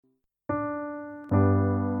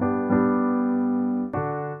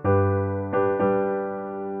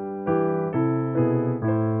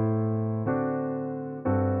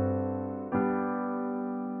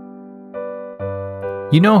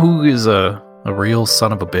You know who is a real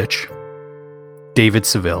son of a bitch? David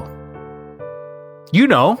Seville. You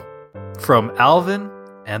know, from Alvin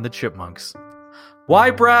and the Chipmunks.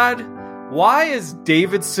 Why, Brad? Why is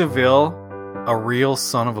David Seville a real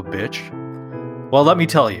son of a bitch? Well, let me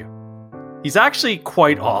tell you. He's actually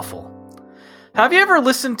quite awful. Have you ever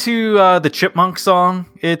listened to the Chipmunk song?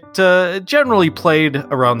 It generally played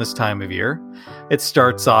around this time of year. It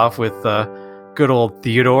starts off with good old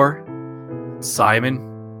Theodore, Simon,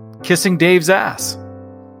 kissing Dave's ass.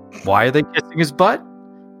 Why are they kissing his butt?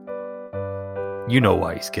 You know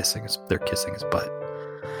why they're kissing his butt.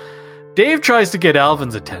 Dave tries to get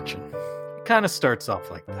Alvin's attention. It kind of starts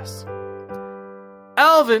off like this.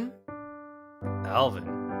 Alvin!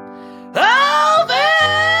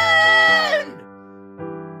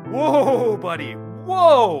 Whoa, buddy.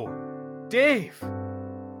 Whoa! Dave,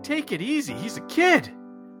 take it easy. He's a kid.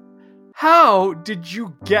 How did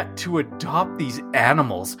you get to adopt these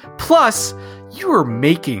animals? Plus, you are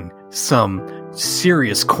making some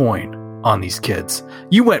serious coin on these kids.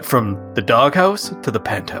 You went from the doghouse to the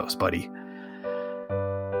penthouse, buddy.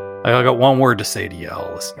 I got one word to say to you,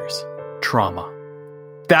 all listeners. Trauma.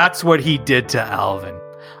 That's what he did to Alvin.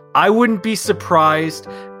 I wouldn't be surprised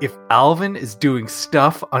if Alvin is doing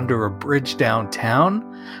stuff under a bridge downtown.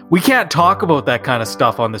 We can't talk about that kind of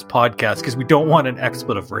stuff on this podcast because we don't want an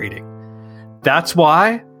expletive rating. That's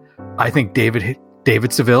why I think David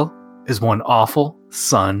Seville is one awful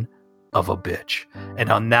son of a bitch.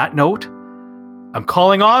 And on that note, I'm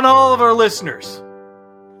calling on all of our listeners.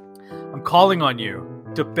 I'm calling on you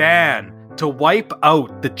to wipe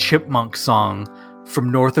out the Chipmunk song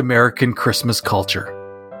from North American Christmas culture.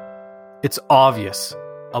 It's obvious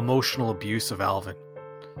emotional abuse of Alvin.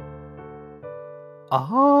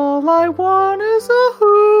 All I want is a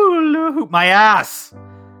hula hoop. My ass!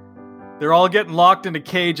 They're all getting locked in a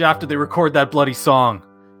cage after they record that bloody song.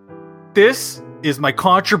 This is my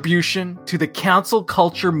contribution to the cancel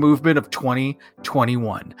culture movement of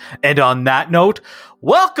 2021. And on that note,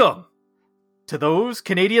 welcome to Those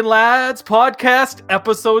Canadian Lads podcast,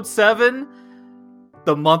 episode 7,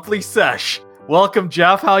 the monthly sesh. Welcome,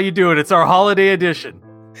 Jeff. How you doing? It's our holiday edition.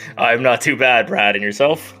 I'm not too bad, Brad. And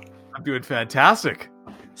yourself? I'm doing fantastic.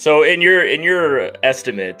 So, in your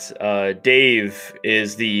estimate, Dave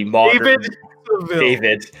is the modern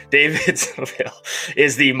David Seville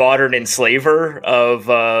is the modern enslaver of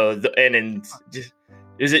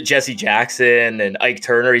is it Jesse Jackson and Ike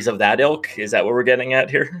Turner? He's of that ilk. Is that what we're getting at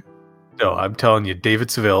here? No, I'm telling you, David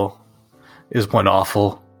Seville is one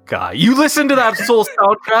awful guy. You listen to that Soul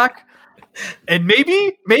soundtrack, and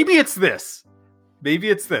maybe it's this. Maybe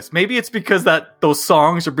it's this. Maybe it's because those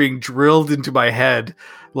songs are being drilled into my head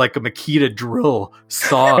like a Makita drill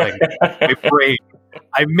sawing my brain.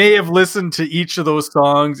 I may have listened to each of those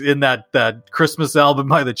songs in that Christmas album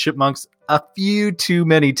by the Chipmunks a few too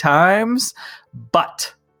many times,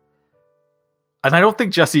 and I don't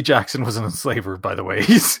think Jesse Jackson was an enslaver, by the way.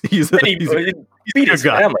 He's beat his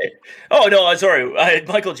family. Oh no, sorry,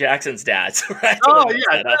 Michael Jackson's dad. Right? Oh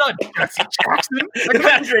yeah, not Jesse Jackson. The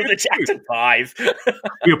manager of the Jackson 5.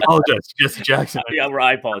 We apologize to Jesse Jackson. Yeah,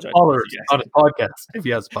 I apologize. On his podcast, if he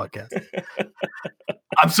has a podcast.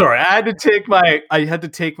 I'm sorry. I had to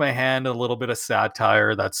take my hand in a little bit of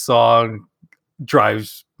satire. That song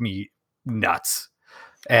drives me nuts.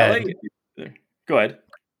 And go ahead.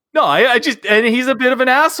 No, and he's a bit of an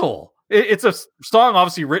asshole. It's a song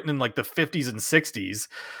obviously written in like the 50s and 60s.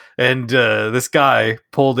 And this guy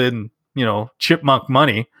pulled in, chipmunk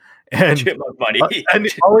money. And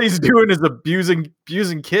all he's doing is abusing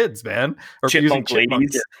kids, man. Or chipmunk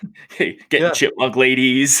ladies. Getting chipmunk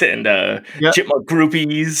ladies and chipmunk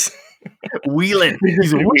groupies. Wheeling.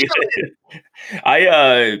 He's wheeling.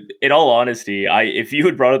 In all honesty, if you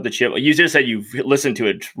had brought up the chip, you just said you've listened to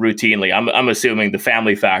it routinely. I'm assuming the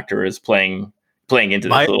family factor is playing into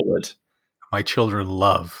this a little bit. My children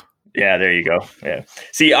love. Yeah, there you go. Yeah.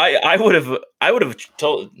 See, I would have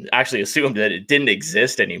actually assumed that it didn't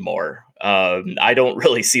exist anymore. I don't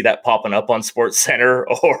really see that popping up on SportsCenter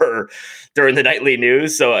or during the nightly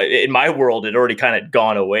news. So in my world, it already kind of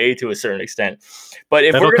gone away to a certain extent. But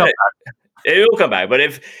if it'll come back. But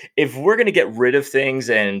if we're gonna get rid of things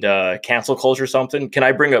and cancel culture or something, can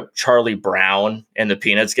I bring up Charlie Brown and the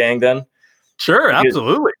Peanuts gang then? Sure,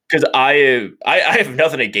 absolutely. Because I have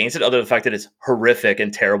nothing against it other than the fact that it's horrific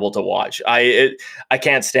and terrible to watch. I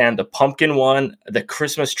can't stand the pumpkin one, the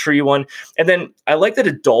Christmas tree one, and then I like that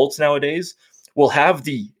adults nowadays will have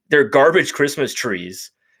their garbage Christmas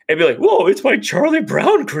trees and be like, "Whoa, it's my Charlie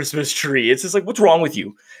Brown Christmas tree." It's just like, what's wrong with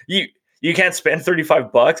you? You can't spend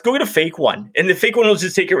 $35. Go get a fake one, and the fake one will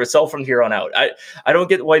just take care of itself from here on out. I don't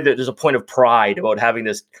get why there's a point of pride about having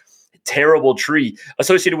this terrible tree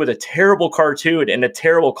associated with a terrible cartoon and a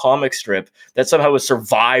terrible comic strip that somehow has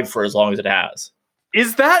survived for as long as it has.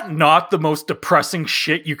 Is that not the most depressing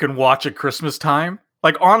shit you can watch at Christmas time?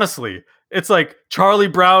 Like, honestly, it's like Charlie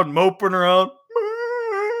Brown moping around.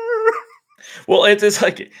 Well, it's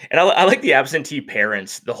like, and I like the absentee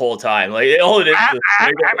parents the whole time. Like, all it is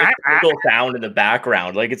a little sound in the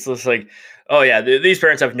background. Like, it's just like, oh yeah, these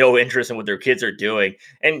parents have no interest in what their kids are doing.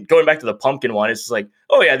 And going back to the pumpkin one, it's just like,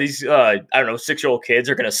 oh yeah, these I don't know, 6-year-old kids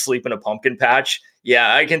are gonna sleep in a pumpkin patch.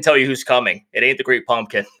 Yeah, I can tell you who's coming. It ain't the Great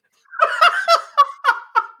Pumpkin.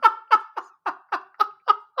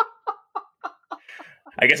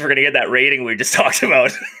 I guess we're gonna get that rating we just talked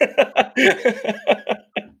about.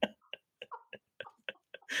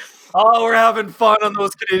 Oh, we're having fun on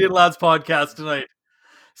those Canadian Lads podcast tonight.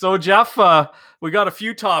 So, Jeff, we got a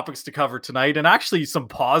few topics to cover tonight, and actually some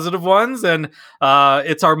positive ones. And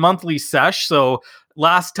it's our monthly sesh. So,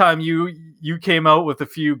 last time you came out with a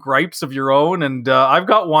few gripes of your own, and I've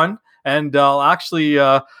got one. And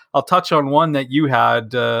I'll touch on one that you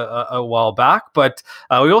had a while back. But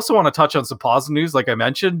we also want to touch on some positive news, like I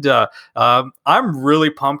mentioned. I'm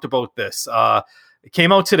really pumped about this. It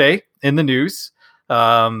came out today in the news.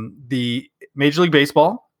 The Major League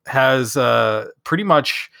Baseball has pretty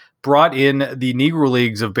much brought in the Negro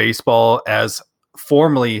Leagues of Baseball as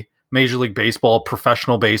formerly Major League Baseball,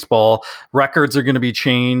 professional baseball. Records are going to be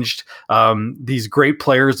changed. These great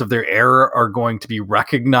players of their era are going to be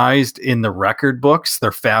recognized in the record books.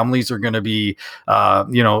 Their families are going to be,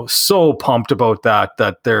 so pumped about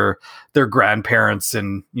that their grandparents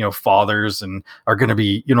and, fathers and are going to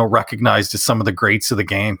be, recognized as some of the greats of the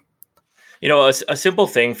game. A simple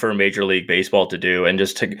thing for Major League Baseball to do, and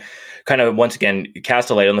just to kind of once again cast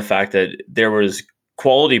a light on the fact that there was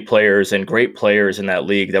quality players and great players in that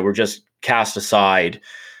league that were just cast aside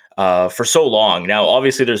for so long. Now,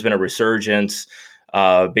 obviously, there's been a resurgence.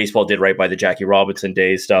 Baseball did right by the Jackie Robinson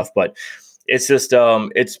days stuff, but it's just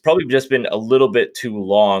it's probably just been a little bit too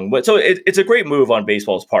long. But so it's a great move on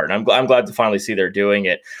baseball's part, and I'm glad to finally see they're doing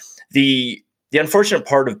it. The unfortunate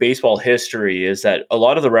part of baseball history is that a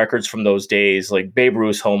lot of the records from those days, like Babe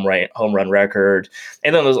Ruth's home run record,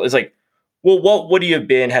 and then it's like, well, what would he have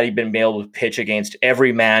been had he been able to pitch against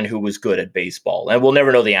every man who was good at baseball? And we'll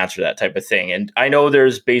never know the answer to that type of thing. And I know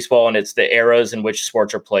there's baseball and it's the eras in which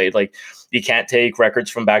sports are played. Like, you can't take records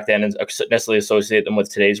from back then and necessarily associate them with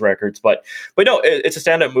today's records. But no, it's a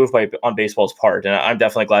stand-up move on baseball's part, and I'm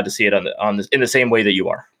definitely glad to see it on this, in the same way that you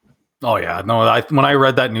are. Oh, yeah. No, when I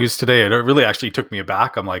read that news today, it really actually took me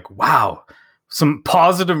aback. I'm like, wow, some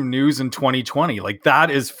positive news in 2020. Like, that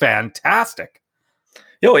is fantastic.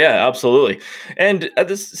 Oh, yeah, absolutely. And at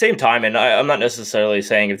the same time, and I'm not necessarily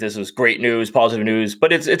saying if this was great news, positive news,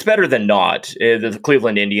 but it's better than not. The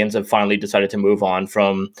Cleveland Indians have finally decided to move on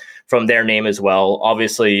from their name as well.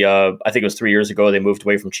 Obviously, I think it was 3 years ago, they moved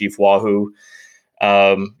away from Chief Wahoo.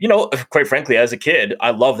 Quite frankly, as a kid, I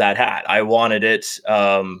love that hat. I wanted it.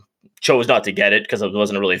 Chose not to get it because I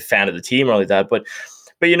wasn't really a fan of the team or like that. But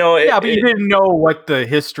you didn't know what the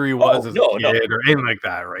history was as a kid or anything like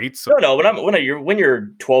that, right? So when you're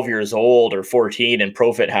 12 years old or 14 and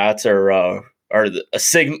Profit hats are a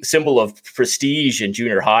symbol of prestige in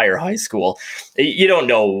junior high or high school, you don't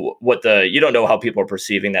know how people are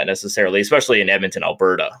perceiving that necessarily, especially in Edmonton,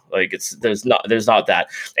 Alberta. Like, there's not that.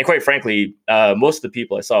 And quite frankly, most of the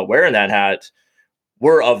people I saw wearing that hat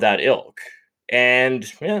were of that ilk. And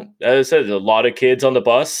yeah, as I said, a lot of kids on the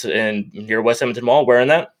bus and near West Edmonton Mall wearing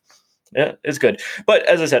that. Yeah, it's good. But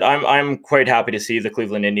as I said, I'm quite happy to see the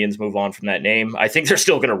Cleveland Indians move on from that name. I think they're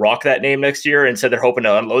still going to rock that name next year, and so they're hoping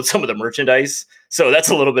to unload some of the merchandise. So that's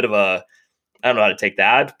a little bit of I don't know how to take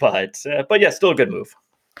that, but yeah, still a good move.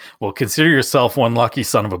 Well, consider yourself one lucky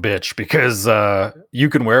son of a bitch, because you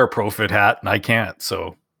can wear a Profit hat and I can't.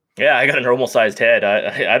 So yeah, I got a normal sized head.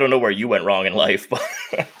 I don't know where you went wrong in life, but.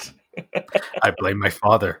 I blame my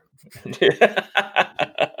father.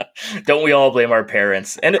 Don't we all blame our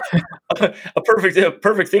parents? And a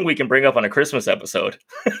perfect thing we can bring up on a Christmas episode.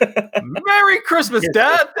 Merry Christmas,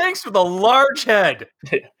 Dad! Thanks for the large head.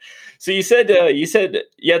 So you said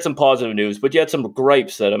you had some positive news, but you had some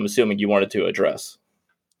gripes that I'm assuming you wanted to address.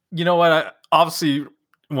 You know what? I obviously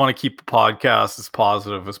want to keep the podcast as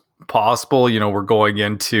positive as possible. We're going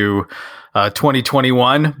into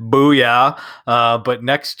 2021. Booyah. But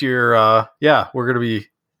next year,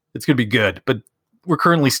 it's going to be good. But we're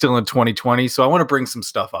currently still in 2020. So I want to bring some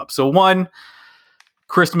stuff up. So one,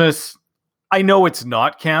 Christmas, I know it's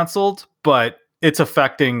not canceled, but it's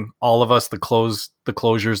affecting all of us. The closures,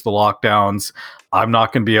 the lockdowns. I'm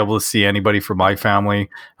not going to be able to see anybody from my family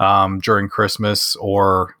during Christmas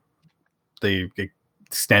or the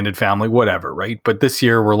extended family, whatever, right? But this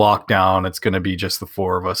year we're locked down. It's going to be just the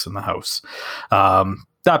four of us in the house.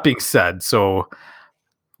 That being said, so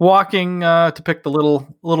walking to pick the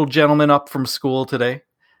little gentleman up from school today,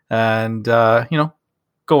 and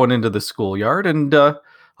going into the schoolyard, and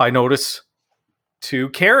I notice two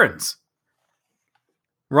Karens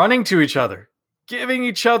running to each other, giving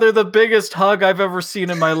each other the biggest hug I've ever seen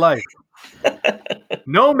in my life.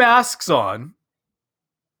 No masks on.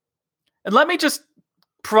 And let me just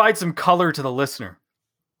provide some color to the listener.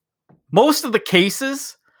 Most of the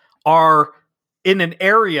cases are in an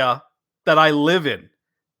area that I live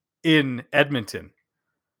in Edmonton.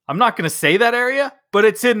 I'm not going to say that area, but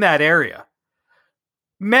it's in that area.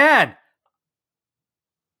 Man,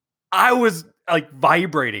 I was like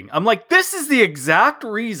vibrating. I'm like, this is the exact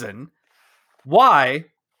reason why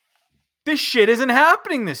this shit isn't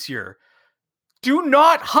happening this year. Do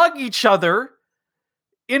not hug each other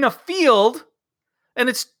in a field. And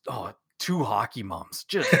it's two hockey moms.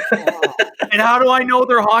 Just And how do I know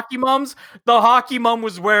they're hockey moms? The hockey mom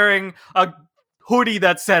was wearing a hoodie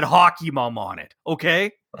that said hockey mom on it.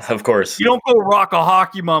 Okay? Of course. You don't go rock a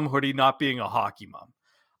hockey mom hoodie not being a hockey mom.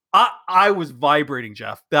 I was vibrating,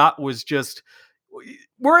 Jeff. That was just,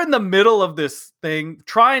 we're in the middle of this thing,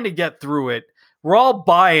 trying to get through it. We're all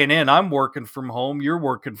buying in. I'm working from home. You're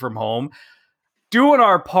working from home, doing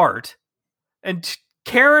our part. And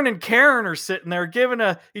Karen and Karen are sitting there giving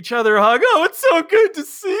each other a hug. Oh, it's so good to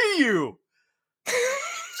see you.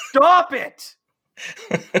 Stop it.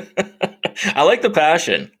 I like the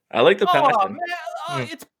passion. Passion. Man,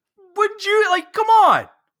 wouldn't you, come on.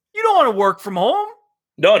 You don't want to work from home.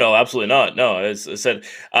 No, absolutely not. No, as I said,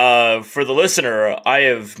 for the listener, I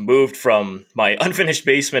have moved from my unfinished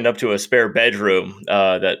basement up to a spare bedroom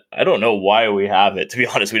that I don't know why we have it. To be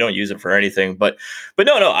honest, we don't use it for anything. But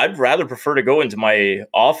no, I'd rather prefer to go into my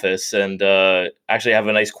office and actually have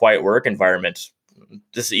a nice quiet work environment.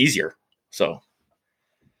 This is easier. So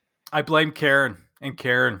I blame Karen and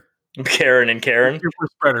Karen. Super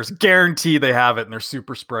spreaders. Guarantee they have it, and they're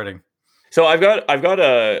super spreading. So I've got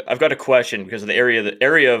a question because of the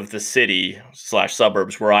area of the city /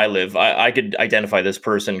 suburbs where I live. I could identify this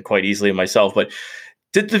person quite easily myself, but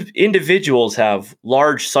did the individuals have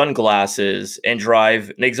large sunglasses and drive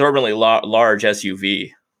an exorbitantly large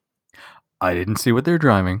SUV? I didn't see what they're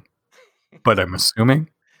driving, but I'm assuming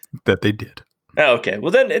that they did. Okay,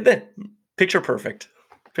 well then picture perfect.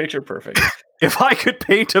 Picture perfect. If I could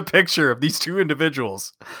paint a picture of these two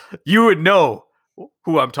individuals, you would know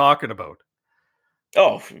who I'm talking about.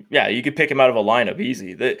 Oh, yeah, you could pick him out of a lineup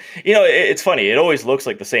easy. It's funny. It always looks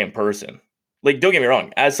like the same person. Like, don't get me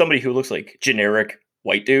wrong. As somebody who looks like generic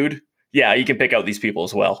white dude, yeah, you can pick out these people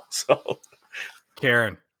as well. So,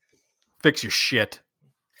 Karen, fix your shit.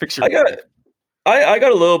 I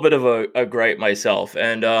got a little bit of a gripe myself,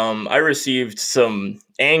 and I received some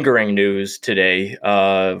angering news today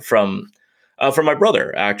from my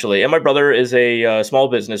brother, actually. And my brother is a small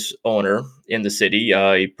business owner in the city.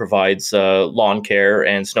 He provides lawn care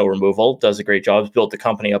and snow removal, does a great job, built the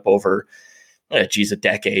company up over, a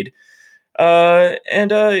decade.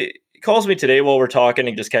 And he calls me today while we're talking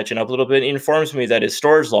and just catching up a little bit. He informs me that his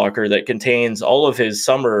storage locker that contains all of his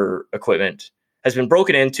summer equipment has been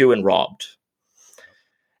broken into and robbed.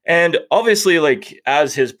 And obviously,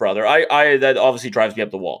 as his brother, I that obviously drives me up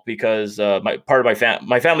the wall because my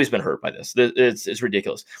family's been hurt by this. It's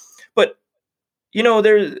ridiculous. But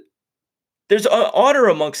there's honor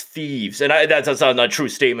amongst thieves, and that's not a true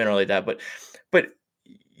statement or like that. But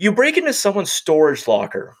you break into someone's storage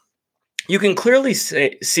locker, you can clearly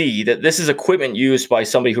see that this is equipment used by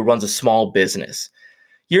somebody who runs a small business.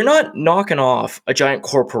 You're not knocking off a giant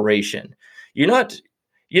corporation. You're not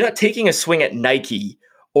taking a swing at Nike.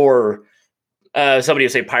 Or somebody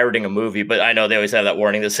would say pirating a movie, but I know they always have that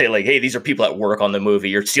warning to say hey, these are people that work on the movie.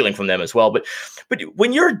 You're stealing from them as well. But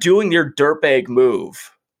when you're doing your dirtbag move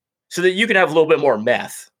so that you can have a little bit more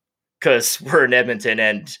meth, because we're in Edmonton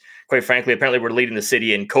and quite frankly, apparently we're leading the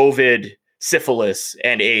city in COVID, syphilis,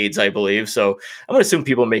 and AIDS, I believe. So I'm going to assume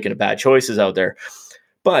people are making bad choices out there.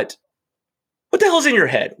 But what the hell's in your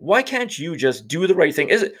head? Why can't you just do the right thing?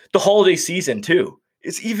 Is it the holiday season too?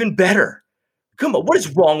 It's even better. Come on, what is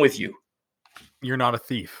wrong with you? You're not a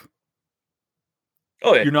thief.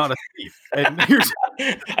 Oh, yeah. You're not a thief. And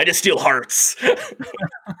I just steal hearts.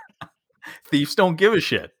 Thieves don't give a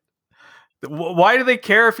shit. Why do they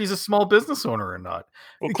care if he's a small business owner or not?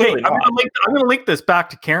 Well, clearly not. I'm going to link this back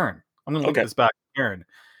to Karen.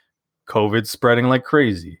 COVID's spreading like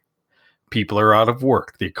crazy. People are out of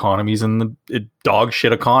work. The economy's in the dog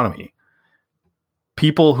shit economy.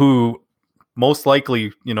 People who most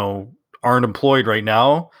likely, aren't employed right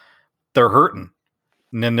now, they're hurting.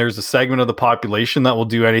 And then there's a segment of the population that will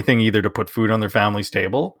do anything either to put food on their family's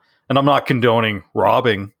table. And I'm not condoning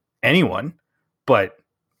robbing anyone, but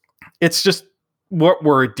it's just what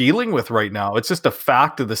we're dealing with right now. It's just a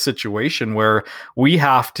fact of the situation where we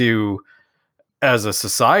have to, as a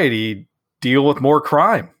society, deal with more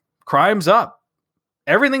crime. Crime's up.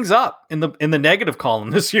 Everything's up in the negative column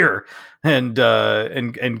this year. And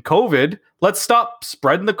COVID, let's stop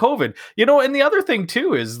spreading the COVID. And the other thing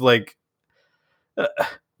too is like,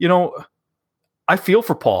 I feel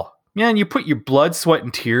for Paul. Man, you put your blood, sweat,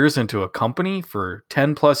 and tears into a company for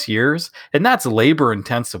 10 plus years, and that's labor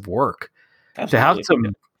intensive work. Absolutely. To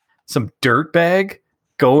have some dirtbag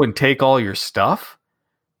go and take all your stuff,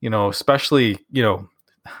 especially,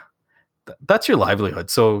 that's your livelihood.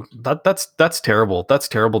 So that's terrible. That's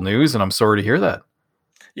terrible news. And I'm sorry to hear that.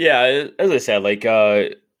 Yeah. As I said, like,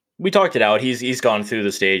 we talked it out. He's gone through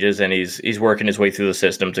the stages and he's working his way through the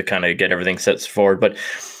system to kind of get everything set forward. But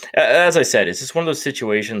as I said, it's just one of those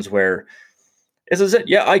situations where, as I said,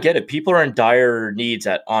 yeah, I get it. People are in dire needs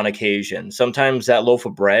on occasion. Sometimes that loaf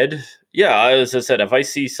of bread. Yeah, as I said, if I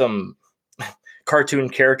see some cartoon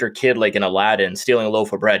character kid like in Aladdin stealing a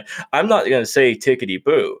loaf of bread, I'm not going to say tickety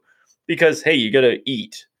boo because, hey, you got to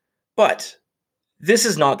eat. But this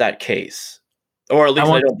is not that case. Or at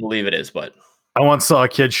least I don't believe it is, but. I once saw a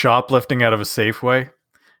kid shoplifting out of a Safeway.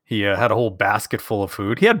 He had a whole basket full of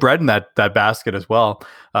food. He had bread in that basket as well.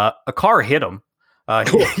 A car hit him.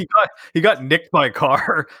 He got nicked by a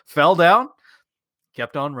car, fell down,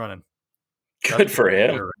 kept on running. Good for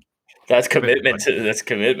him. That's commitment. That's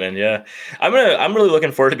commitment. Yeah, I'm really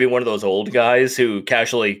looking forward to being one of those old guys who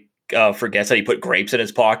casually forgets that he put grapes in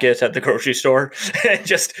his pocket at the grocery store and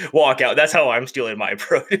just walk out. That's how I'm stealing my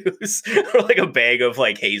produce, or like a bag of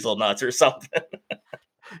like hazelnuts or something.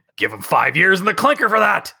 Give him 5 years in the clinker for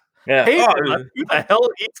that. Yeah. Who the hell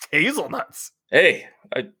eats hazelnuts? Hey,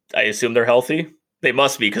 I assume they're healthy. They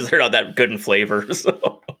must be because they're not that good in flavor.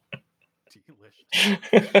 So.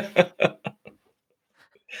 Delicious.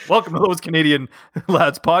 Welcome to Those Canadian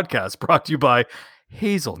Lads podcast, brought to you by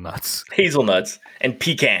hazelnuts. Hazelnuts and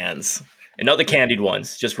pecans. And not the candied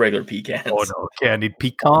ones, just regular pecans. Oh no, candied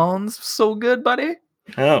pecans. So good, buddy.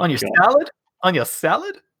 Oh, on your salad? On your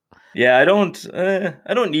salad? Yeah, I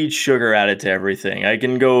don't need sugar added to everything. I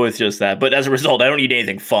can go with just that. But as a result, I don't need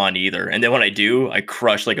anything fun either. And then when I do, I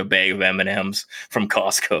crush like a bag of M&Ms from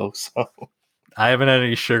Costco. So. I haven't had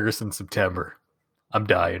any sugar since September. I'm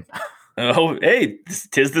dying. Oh, hey,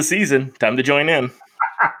 'tis the season. Time to join in.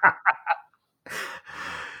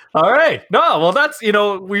 All right. No, well, that's,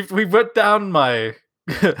 we've went down my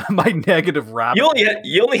negative rap. You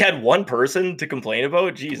only had one person to complain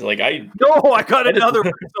about? Jeez, I got another.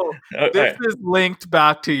 So this is linked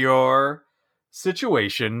back to your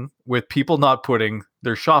situation with people not putting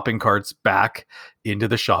their shopping carts back into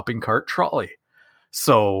the shopping cart trolley.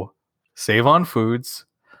 So save on foods.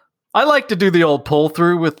 I like to do the old pull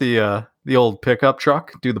through with the old pickup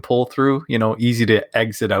truck. Do the pull through, easy to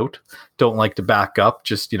exit out. Don't like to back up,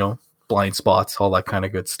 just, blind spots, all that kind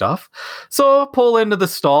of good stuff. So pull into the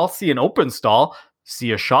stall, see an open stall,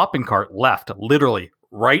 see a shopping cart left, literally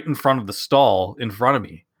right in front of the stall in front of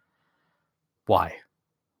me. Why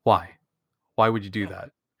would you do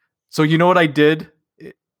that? So you know what I did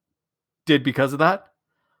because of that?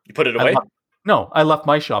 You put it away? I left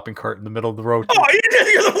my shopping cart in the middle of the road. Oh,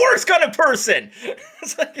 you're the worst kind of person.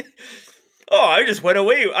 It's like, I just went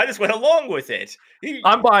away. I just went along with it.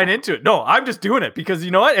 I'm buying into it. No, I'm just doing it because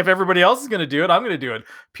you know what? If everybody else is going to do it, I'm going to do it.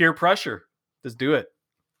 Peer pressure. Just do it.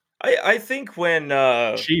 I think when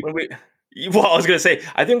I was going to say,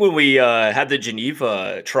 I think when we had the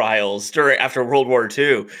Geneva trials after World War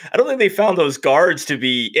II, I don't think they found those guards to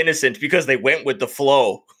be innocent because they went with the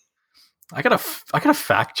flow. I gotta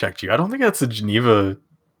fact check you. I don't think that's a Geneva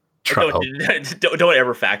trial. Don't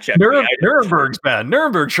ever fact check me. Nuremberg's bad.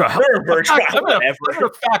 Nuremberg trial. Nuremberg trial. I'm gonna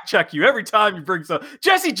fact check you every time you bring some.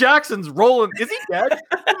 Jesse Jackson's rolling. Is he dead?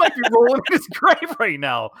 He might be rolling in his grave right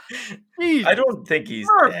now. Jeez. I don't think he's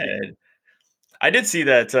dead. I did see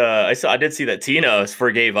that. I did see that Tina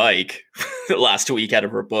forgave Ike last week out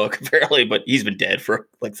of her book, apparently, but he's been dead for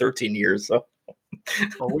like 13 years. So.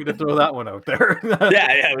 Way to throw that one out there.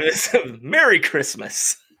 yeah. Merry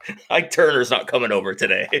Christmas. Ike Turner's not coming over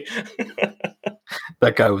today.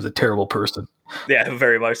 That guy was a terrible person. Yeah,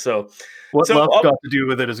 very much so. What Love Got to Do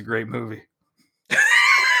with It is a great movie.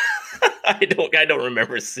 I don't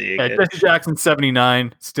remember seeing Yeah, it. Jesse Jackson,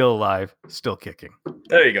 79, still alive, still kicking.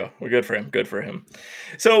 There you go. Well, good for him. Good for him.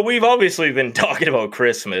 So we've obviously been talking about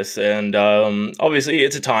Christmas, and obviously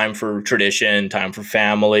it's a time for tradition, time for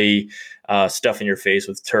family, stuffing your face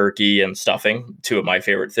with turkey and stuffing, two of my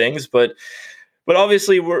favorite things. But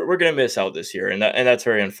obviously we're gonna miss out this year, and that's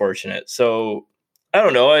very unfortunate. So I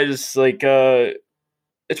don't know. I just like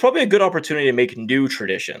it's probably a good opportunity to make new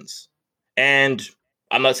traditions. And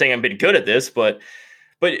I'm not saying I've been good at this, but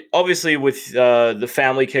obviously with the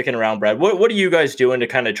family kicking around, Brad, what are you guys doing to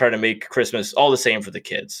kind of try to make Christmas all the same for the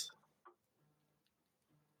kids?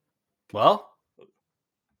 Well,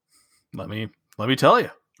 let me tell you.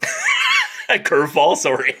 A curveball,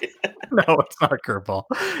 sorry. No, it's not a curveball.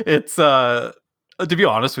 It's to be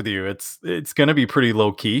honest with you, it's going to be pretty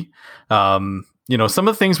low key. You know, some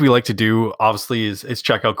of the things we like to do, obviously, is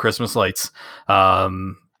check out Christmas lights.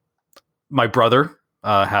 My brother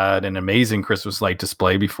had an amazing Christmas light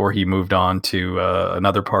display before he moved on to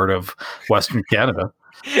another part of Western Canada.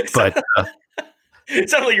 But it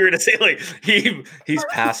sounded like you were going to say like he's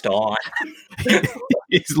passed on.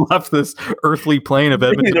 He's left this earthly plane of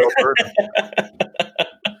Edmonton, Alberta.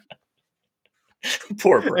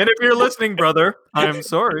 Poor brother. And if you're listening, brother, I'm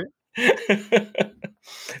sorry.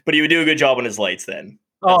 But he would do a good job on his lights then.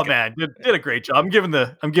 Oh man, did a great job. I'm giving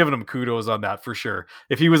him kudos on that for sure.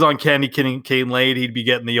 If he was on Candy Cane Lane, he'd be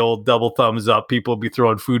getting the old double thumbs up. People would be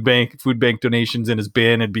throwing food bank donations in his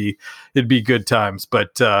bin. It'd be good times.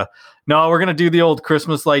 But no, we're gonna do the old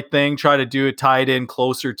Christmas light thing. Try to do it tied in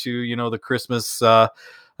closer to the Christmas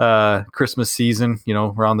season.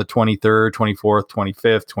 Around the 23rd, 24th,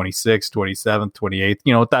 25th, 26th, 27th,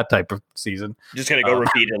 28th. That type of season. Just gonna go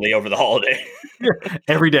repeatedly over the holiday.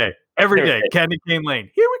 Every day. Candy Cane Lane.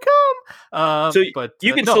 Here we come. But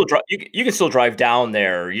you can still drive. You can still drive down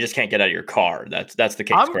there. You just can't get out of your car. That's the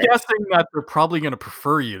case. I'm guessing that they're probably going to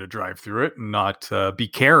prefer you to drive through it and not be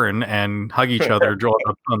Karen and hug each other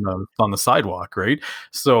on the sidewalk, right?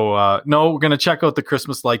 So no, we're going to check out the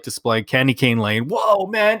Christmas light display, Candy Cane Lane. Whoa,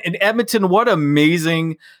 man! In Edmonton, what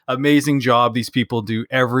amazing job these people do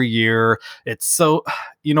every year. It's so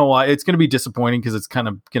it's going to be disappointing because it's kind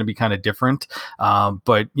of going to be kind of different.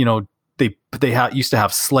 But they used to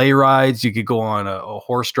have sleigh rides. You could go on a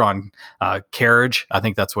horse-drawn carriage. I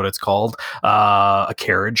think that's what it's called, a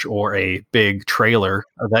carriage or a big trailer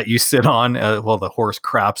that you sit on while the horse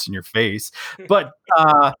craps in your face. But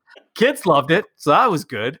kids loved it, so that was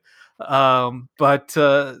good.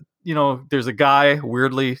 There's a guy,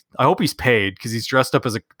 weirdly, I hope he's paid because he's dressed up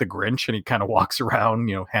as the Grinch and he kind of walks around,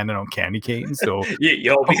 handing out candy canes. So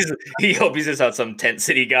you hope he's just out some tent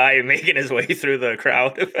city guy making his way through the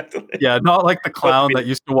crowd. Yeah, not like the clown that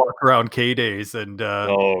used to walk around K-Days and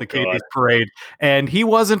the K-Days parade. And he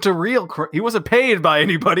wasn't he wasn't paid by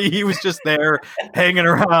anybody. He was just there hanging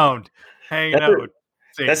around, hanging out.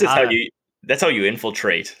 That's how you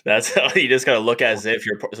infiltrate. That's how you just got to look as if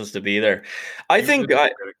you're supposed to be there. I think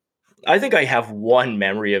I have one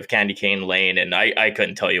memory of Candy Cane Lane, and I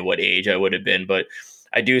couldn't tell you what age I would have been, but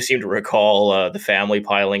I do seem to recall the family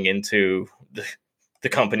piling into the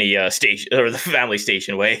company station or the family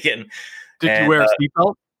station wagon. Did you wear a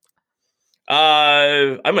seatbelt?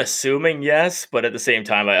 I'm assuming yes, but at the same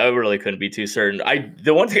time, I really couldn't be too certain.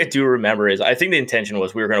 The one thing I do remember is I think the intention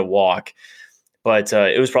was we were going to walk, but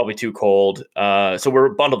it was probably too cold. So we're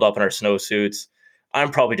bundled up in our snowsuits. I'm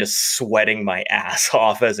probably just sweating my ass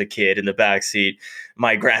off as a kid in the backseat.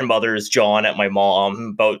 My grandmother's jawing at my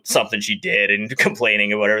mom about something she did and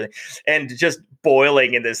complaining and whatever, and just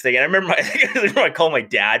boiling in this thing. And I remember I called my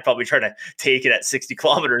dad, probably trying to take it at 60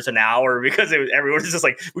 kilometers an hour because everyone was just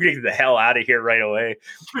like, "We're getting the hell out of here right away."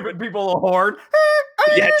 Giving people a horn.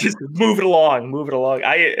 Yeah, just move it along.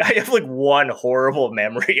 I have like one horrible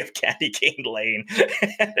memory of Candy Cane Lane.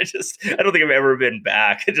 I don't think I've ever been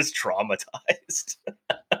back. Just traumatized.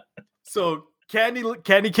 So Candy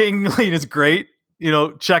Cane Lane is great.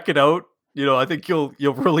 Check it out. I think you'll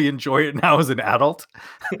really enjoy it now as an adult.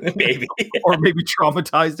 Maybe. Or maybe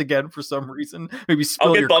traumatized again for some reason. Maybe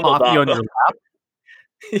spill your coffee on your lap.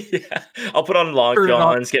 Yeah, I'll put on long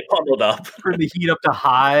johns, get bundled up. Turn the heat up to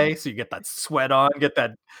high so you get that sweat on, get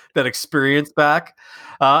that experience back.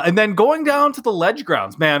 And then going down to the ledge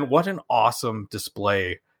grounds, man, what an awesome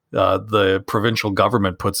display the provincial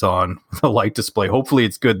government puts on, the light display. Hopefully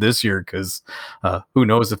it's good this year because who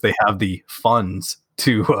knows if they have the funds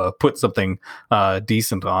to put something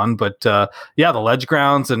decent on. But the ledge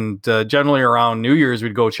grounds, and generally around New Year's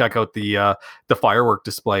we'd go check out the firework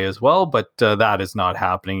display as well, but that is not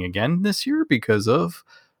happening again this year because of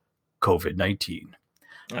COVID-19.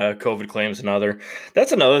 COVID claims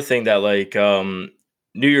that's another thing that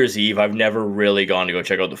New Year's Eve, I've never really gone to go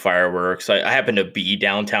check out the fireworks. I happened to be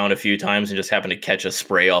downtown a few times and just happened to catch a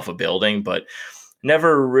spray off a building, but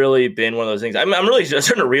never really been one of those things. I'm really just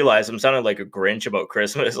starting to realize I'm sounding like a Grinch about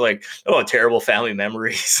Christmas, like, oh, terrible family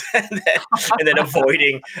memories, and then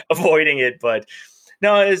avoiding it. But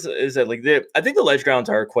no, is that like I think the ledge grounds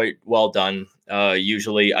are quite well done.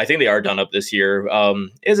 Usually, I think they are done up this year.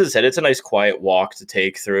 As I said, it's a nice quiet walk to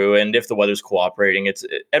take through, and if the weather's cooperating,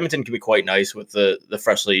 Edmonton can be quite nice with the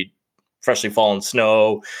freshly fallen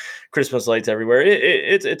snow, Christmas lights everywhere.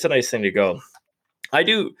 It's a nice thing to go. I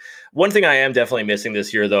do. One thing I am definitely missing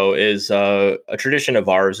this year, though, is a tradition of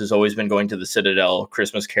ours has always been going to the Citadel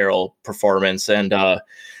Christmas Carol performance, and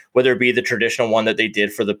whether it be the traditional one that they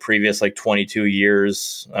did for the previous 22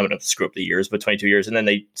 years, I'm going to screw up the years, but 22 years, and then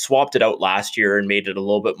they swapped it out last year and made it a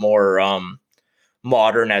little bit more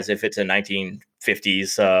modern, as if it's a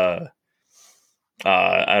 1950s.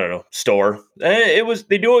 I don't know, store.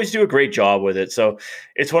 They do always do a great job with it, so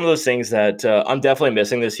it's one of those things that I'm definitely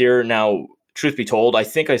missing this year. Now, truth be told, I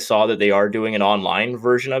think I saw that they are doing an online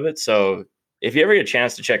version of it. So if you ever get a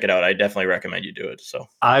chance to check it out, I definitely recommend you do it. So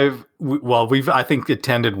we've I think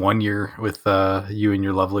attended one year with you and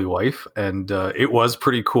your lovely wife, and it was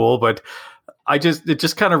pretty cool. But it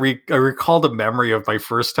just kind of I recalled a memory of my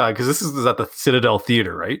first time, because this is at the Citadel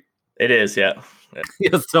Theater, right? It is, yeah.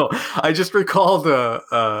 Yeah, so I just recalled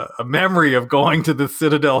a memory of going to the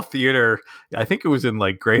Citadel Theater. I think it was in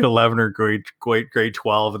grade 11 or grade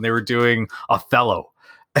 12, and they were doing Othello,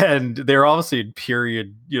 and they're obviously in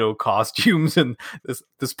period, costumes, and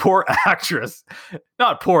this poor actress,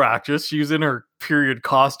 not poor actress, she was in her period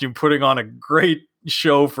costume, putting on a great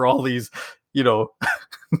show for all these,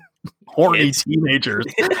 horny teenagers,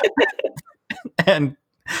 and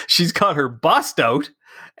she's got her bust out.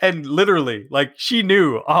 And literally, she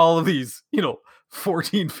knew all of these,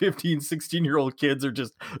 14, 15, 16-year-old kids are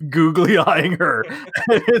just googly eyeing her.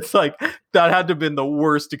 And it's that had to have been the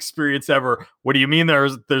worst experience ever. What do you mean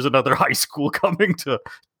there's another high school coming to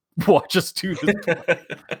watch us do this?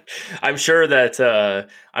 I'm sure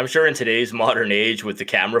in today's modern age with the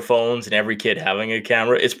camera phones and every kid having a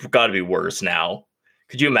camera, it's got to be worse now.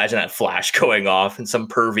 Could you imagine that flash going off and some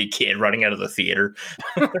pervy kid running out of the theater?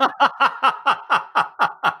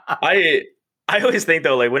 I always think,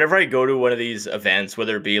 though, whenever I go to one of these events,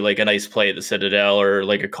 whether it be a nice play at the Citadel or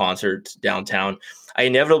a concert downtown, I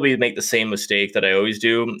inevitably make the same mistake that I always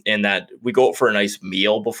do, in that we go out for a nice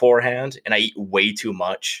meal beforehand and I eat way too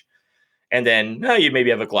much. And then you maybe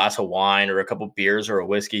have a glass of wine or a couple beers or a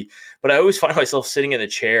whiskey. But I always find myself sitting in the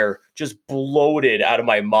chair, just bloated out of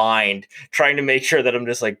my mind, trying to make sure that I'm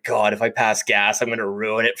just God, if I pass gas, I'm going to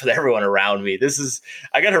ruin it for everyone around me.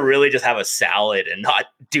 I got to really just have a salad and not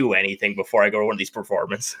do anything before I go to one of these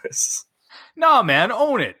performances. No, man,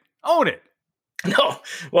 own it. Own it. No,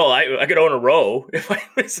 well, I could own a row if I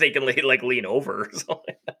mistakenly lean over or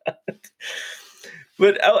something like that.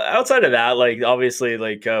 But outside of that, obviously,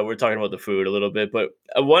 we're talking about the food a little bit, but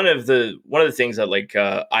one of the things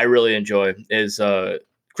that I really enjoy is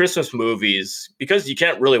Christmas movies, because you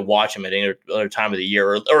can't really watch them at any other time of the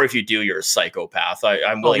year, or if you do, you're a psychopath.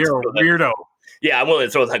 I'm willing you're a weirdo. Yeah, I'm willing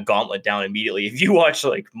to throw that gauntlet down immediately. If you watch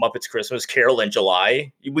Muppets Christmas Carol in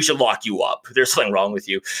July, we should lock you up. There's something wrong with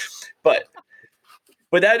you. But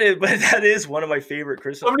that is one of my favorite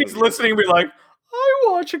Christmas. Somebody's movies. Listening, be like, I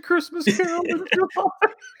watch A Christmas Carol in July.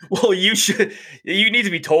 Well, you need to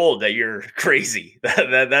be told that you're crazy.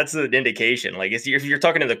 That's an indication. If you're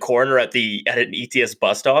talking in the corner at an ETS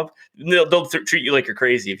bus stop, they'll treat you like you're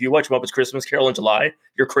crazy. If you watch Muppets Christmas Carol in July,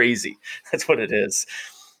 you're crazy. That's what it is.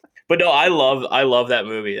 But no, I love that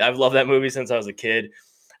movie. I've loved that movie since I was a kid.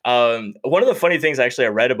 One of the funny things actually I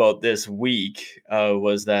read about this week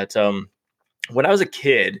was that when I was a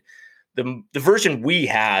kid, the version we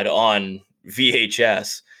had on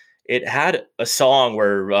VHS, it had a song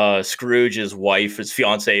where Scrooge's wife, his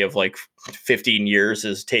fiance of 15 years,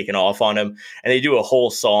 is taken off on him, and they do a whole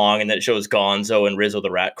song, and then it shows Gonzo and Rizzo the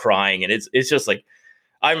Rat crying, and it's just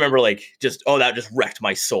I remember that just wrecked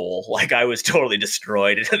my soul. I was totally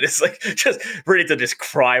destroyed, and it's just ready to just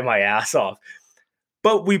cry my ass off.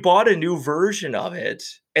 But we bought a new version of it,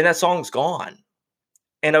 and that song's gone.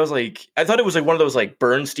 And I was I thought it was one of those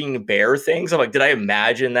Bernstein Bear things. I'm did I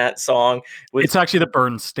imagine that song? It's actually the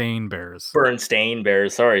Bernstein Bears. Bernstein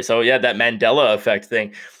Bears, sorry. So yeah, that Mandela effect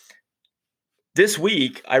thing. This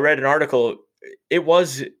week, I read an article. It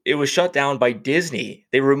was shut down by Disney.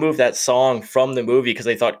 They removed that song from the movie because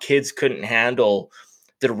they thought kids couldn't handle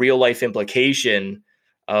the real life implication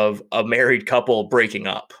of a married couple breaking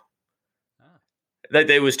up. that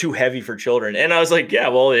it was too heavy for children. And I was like, yeah,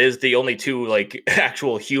 well, it is the only two like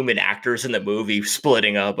actual human actors in the movie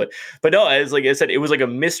splitting up. But no, it's like I said, it was like a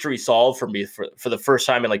mystery solved for me for the first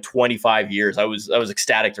time in like 25 years. I was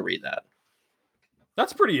ecstatic to read that.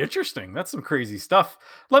 That's pretty interesting. That's some crazy stuff.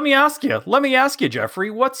 Let me ask you, Jeffrey,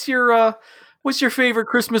 what's your favorite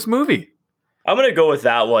Christmas movie? I'm gonna go with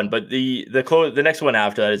that one, but the next one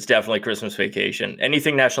after that is definitely Christmas Vacation.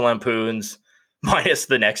 Anything National Lampoon's, minus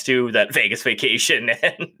the next two, that Vegas Vacation,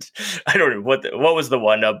 and I don't know what was the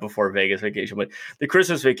one up before Vegas Vacation, but the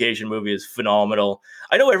Christmas Vacation movie is phenomenal.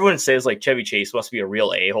 I know everyone says like Chevy Chase must be a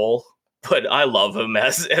real a-hole, but I love him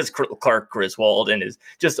as Clark Griswold and is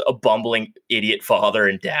just a bumbling idiot father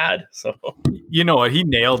and dad. So you know what? He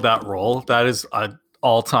nailed that role. That is an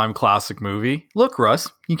all-time classic movie. Look,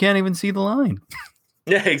 Russ, you can't even see the line.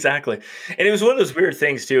 Yeah, exactly. And it was one of those weird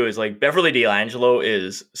things too, is like Beverly D'Angelo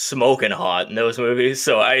is smoking hot in those movies.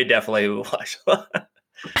 So I definitely watch.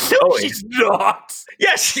 She's not.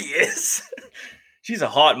 Yeah, she is. She's a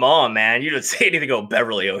hot mom, man. You don't say anything about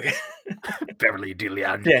Beverly, okay? Beverly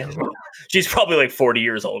D'Angelo. Yeah. She's probably like 40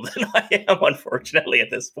 years older than I am, unfortunately, at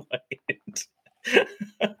this point.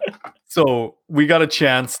 So we got a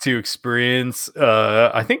chance to experience,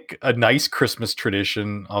 I think, a nice Christmas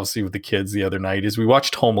tradition, obviously, with the kids the other night, is we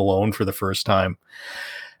watched Home Alone for the first time.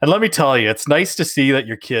 And let me tell you, it's nice to see that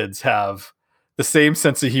your kids have the same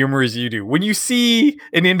sense of humor as you do. When you see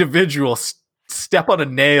an individual step on a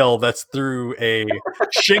nail that's through a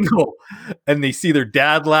shingle and they see their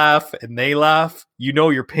dad laugh and they laugh, you know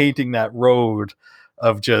you're painting that road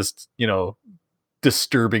of just,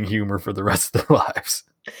 disturbing humor for the rest of their lives.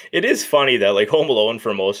 It is funny that like Home Alone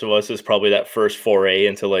for most of us is probably that first foray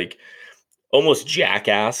into like almost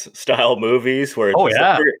Jackass style movies where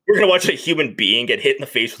like, we're gonna watch a human being get hit in the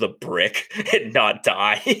face with a brick and not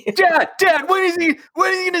die. Dad, when is he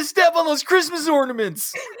gonna step on those Christmas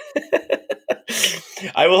ornaments?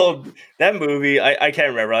 That movie, I can't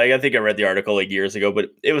remember. I think I read the article like years ago,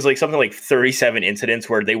 but it was like something like 37 incidents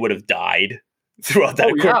where they would have died throughout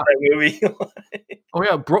that movie. Oh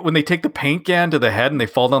yeah, bro, when they take the paint can to the head and they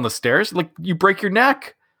fall down the stairs, like you break your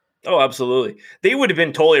neck. Oh, absolutely. They would have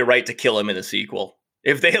been totally right to kill him in the sequel.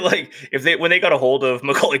 When they got a hold of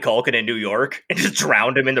Macaulay Culkin in New York and just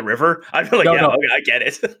drowned him in the river, I'd be like, okay, I get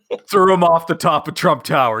it. Threw him off the top of Trump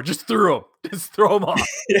Tower. Just threw him. Just throw him off.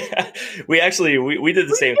 Yeah. We did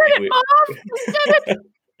the same thing.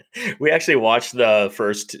 We actually watched the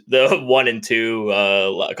 1 and 2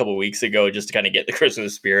 a couple of weeks ago just to kind of get the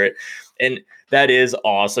Christmas spirit. And that is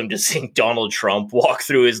awesome, just seeing Donald Trump walk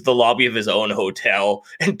through the lobby of his own hotel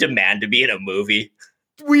and demand to be in a movie.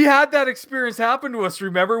 We had that experience happen to us.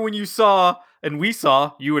 Remember when you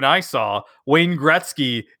and I saw Wayne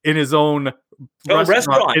Gretzky in his own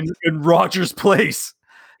restaurant. In Rogers Place.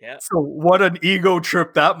 Yeah. So what an ego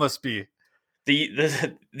trip that must be.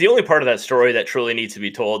 The only part of that story that truly needs to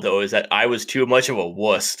be told, though, is that I was too much of a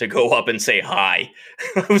wuss to go up and say hi.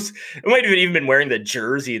 I might have even been wearing the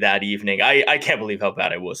jersey that evening. I can't believe how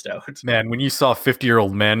bad I wussed out. Man, when you saw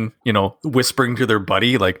 50-year-old men, whispering to their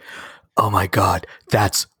buddy, like, oh my God,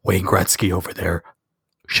 that's Wayne Gretzky over there.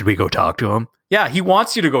 Should we go talk to him? Yeah, he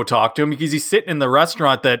wants you to go talk to him because he's sitting in the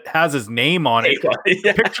restaurant that has his name on it.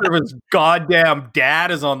 Yeah. The picture of his goddamn dad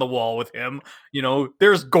is on the wall with him.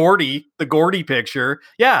 There's Gordy, the Gordy picture.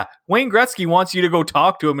 Yeah, Wayne Gretzky wants you to go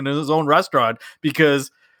talk to him in his own restaurant because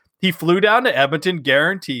he flew down to Edmonton,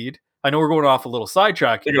 guaranteed. I know we're going off a little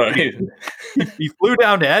sidetrack. He flew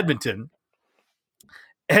down to Edmonton,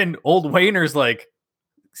 and old Wayner's like,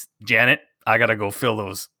 Janet, I gotta go fill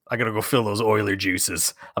those Oiler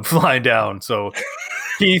juices. I'm flying down. So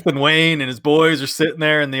Keith and Wayne and his boys are sitting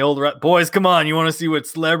there, and the old boys, come on, you want to see what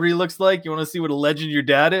celebrity looks like? You want to see what a legend your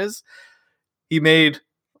dad is? He made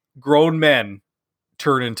grown men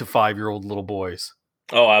turn into 5-year-old little boys.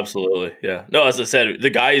 Oh, absolutely. Yeah. No, as I said, the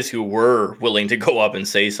guys who were willing to go up and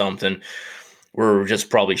say something were just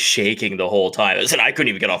probably shaking the whole time. I couldn't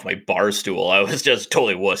even get off my bar stool. I was just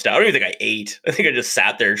totally wussed out. I don't even think I ate. I think I just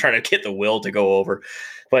sat there trying to get the will to go over.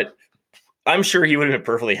 But I'm sure he would have been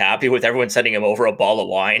perfectly happy with everyone sending him over a bottle of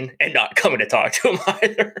wine and not coming to talk to him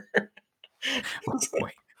either.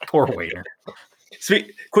 Poor waiter.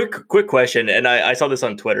 Quick question, and I saw this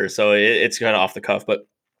on Twitter, so it's kind of off the cuff, but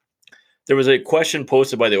there was a question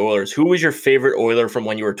posted by the Oilers. Who was your favorite Oiler from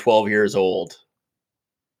when you were 12 years old?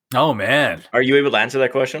 Oh, man. Are you able to answer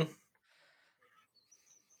that question?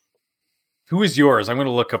 Who is yours? I'm going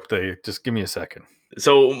to look up just give me a second.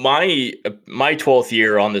 So my 12th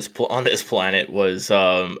year on this planet was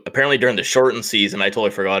apparently during the shortened season. I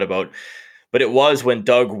totally forgot about, but it was when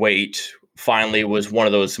Doug Weight finally was one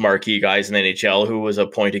of those marquee guys in the NHL who was a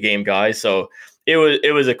point a game guy. So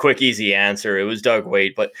it was a quick, easy answer. It was Doug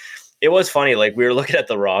Weight, but it was funny. Like we were looking at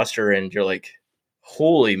the roster, and you're like,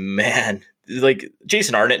 "Holy man!" Like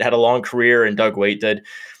Jason Arnott had a long career, and Doug Weight did.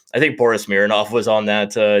 I think Boris Mironov was on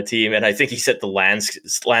that team, and I think he set the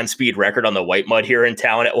land speed record on the white mud here in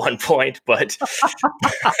town at one point. But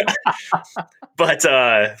but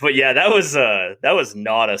yeah, that was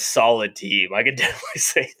not a solid team. I could definitely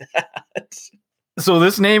say that. So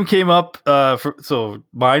this name came up. So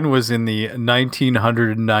mine was in the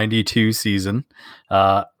 1992 season.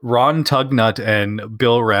 Ron Tugnut and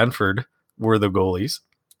Bill Ranford were the goalies.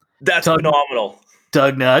 That's phenomenal.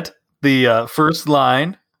 Tugnut. The first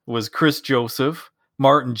line was Chris Joseph,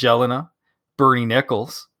 Martin Jelena, Bernie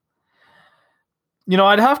Nichols. You know,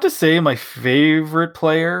 I'd have to say my favorite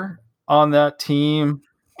player on that team.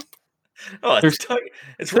 Oh,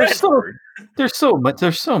 it's Ranford. There's so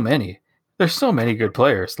many. There's so many good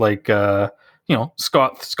players, like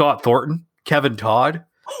Scott Thornton, Kevin Todd,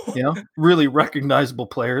 really recognizable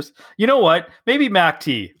players. You know what? Maybe Mac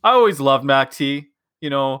T. I always loved Mac T.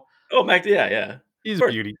 Oh, Mac T, yeah. He's a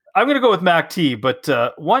beauty. I'm going to go with Mac T, but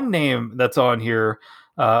one name that's on here,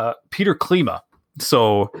 Peter Klima.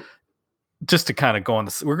 So just to kind of go on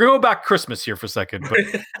this, we're going to go back Christmas here for a second, but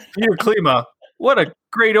Peter Klima, what a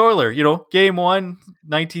great Oiler, game 1,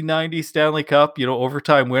 1990 Stanley Cup,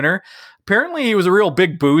 overtime winner. Apparently he was a real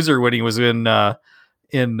big boozer when he was in or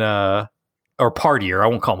partier. I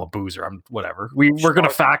won't call him a boozer. Whatever. We're going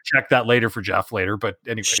to fact check that later for Jeff later, but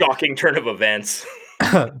anyway. Shocking turn of events.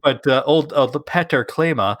 But the Peter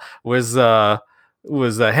Klima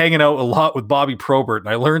was hanging out a lot with Bobby Probert, and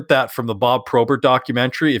I learned that from the Bob Probert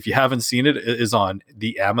documentary. If you haven't seen it, it is on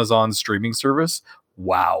the Amazon streaming service.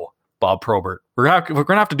 Wow, Bob Probert. We're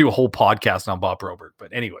gonna have to do a whole podcast on Bob Probert.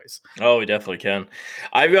 But anyways, oh, we definitely can.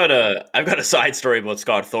 I've got a side story about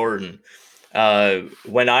Scott Thornton.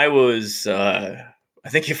 When I was I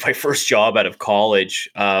think my first job out of college,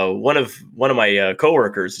 one of my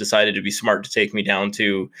coworkers decided to be smart to take me down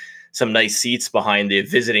to some nice seats behind the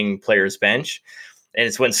visiting players bench. And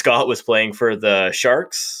it's when Scott was playing for the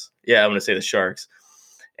Sharks. Yeah, I'm going to say the Sharks.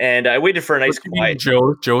 And I waited for a nice quiet.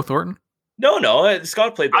 Joe Thornton? No.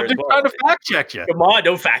 Scott played there. I'm just trying to fact check you. Come on,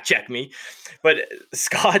 don't fact check me. But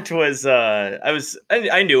Scott was,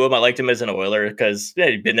 I knew him. I liked him as an Oiler because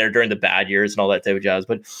he'd been there during the bad years and all that type of jazz.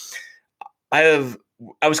 But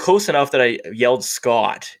I was close enough that I yelled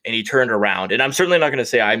Scott, and he turned around. And I'm certainly not going to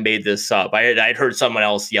say I made this up. I'd heard someone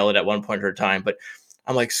else yell it at one point in time, but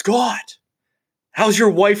I'm like, Scott, how's your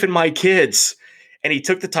wife and my kids? And he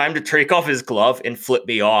took the time to take off his glove and flip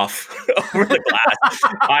me off over the glass.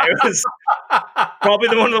 I was probably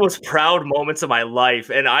one of the most proud moments of my life,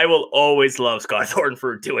 and I will always love Scott Thornton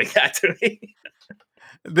for doing that to me.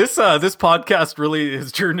 This podcast really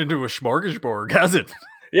has turned into a smorgasbord, hasn't it?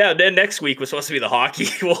 Yeah, then next week was supposed to be the hockey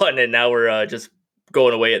one, and now we're just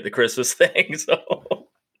going away at the Christmas thing. So,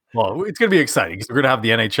 well, it's going to be exciting because we're going to have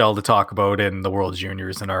the NHL to talk about and the World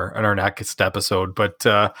Juniors in our next episode. But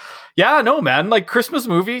yeah, no, man, like Christmas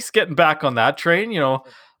movies, getting back on that train.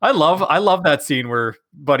 I love that scene where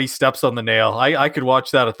Buddy steps on the nail. I could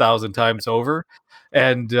watch that 1,000 times over.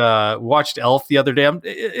 And watched Elf the other day.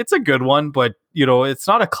 It's a good one, but it's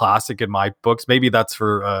not a classic in my books. Maybe that's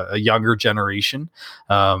for a younger generation.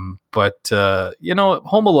 But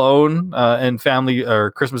Home Alone and Family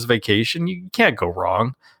or Christmas Vacation, you can't go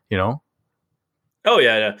wrong. Oh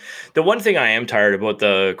yeah. The one thing I am tired about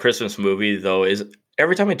the Christmas movie though is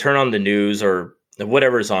every time I turn on the news or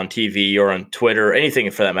whatever's on TV or on Twitter, anything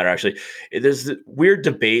for that matter, actually, there's the weird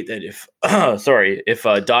debate that if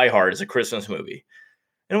Die Hard is a Christmas movie.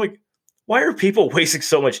 And I'm like, why are people wasting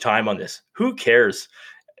so much time on this? Who cares?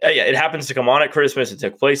 Yeah, it happens to come on at Christmas. It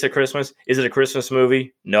took place at Christmas. Is it a Christmas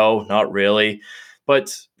movie? No, not really.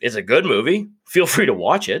 But it's a good movie. Feel free to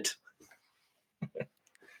watch it.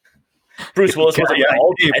 Bruce Willis was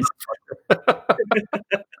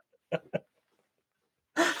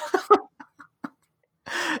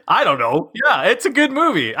I don't know. Yeah, it's a good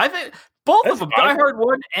movie. I think both of them, Die Hard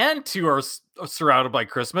 1 and 2, are surrounded by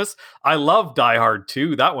Christmas. I love Die Hard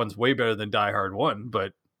 2. That one's way better than Die Hard 1,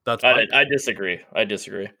 but that's I disagree.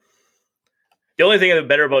 The only thing that's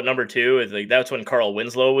better about number 2 is like that's when Carl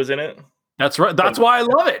Winslow was in it. That's right. That's why I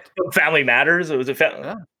love it. Family Matters. It was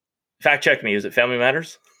fact check me. Is it Family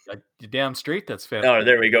Matters? You're damn straight. That's Family. Oh,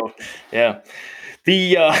 there we go. Yeah.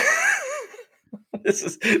 The this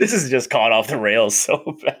is just caught off the rails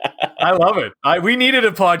so bad. I love it. We needed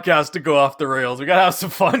a podcast to go off the rails. We gotta have some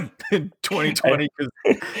fun in 2020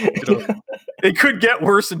 because it could get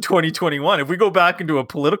worse in 2021. If we go back into a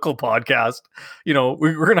political podcast,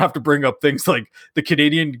 we're gonna have to bring up things like the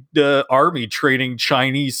Canadian Army training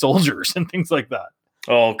Chinese soldiers and things like that.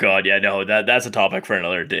 Oh God, yeah, no, that's a topic for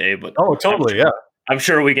another day. But totally, yeah. I'm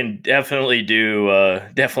sure we can definitely do a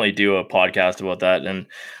podcast about that, and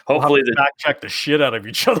hopefully we'll fact check the shit out of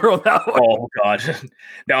each other on that one. Oh God,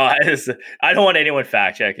 no, I don't want anyone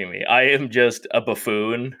fact checking me. I am just a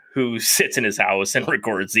buffoon who sits in his house and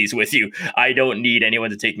records these with you. I don't need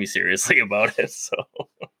anyone to take me seriously about it. So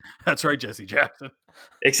that's right, Jesse Jackson.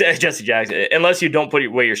 Except Jesse Jackson, unless you don't put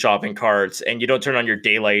away your shopping carts and you don't turn on your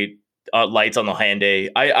daylight lights on the hand day,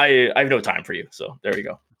 I have no time for you. So there you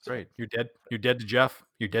go. That's right. You're dead. You're dead to Jeff.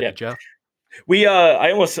 You're dead to Jeff. We I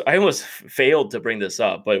almost failed to bring this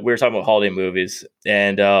up, but we were talking about holiday movies,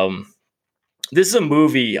 and this is a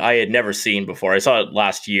movie I had never seen before. I saw it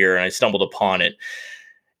last year and I stumbled upon it.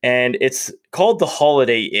 And it's called The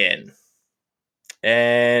Holiday Inn.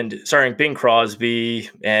 And starring Bing Crosby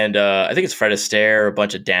and I think it's Fred Astaire, a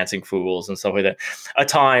bunch of dancing fools and stuff like that. A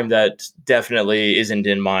time that definitely isn't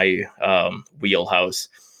in my wheelhouse.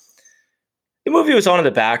 The movie was on in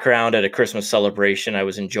the background at a Christmas celebration I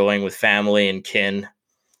was enjoying with family and kin.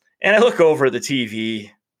 And I look over at the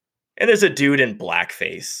TV and there's a dude in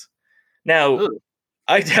blackface. Now,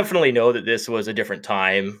 I definitely know that this was a different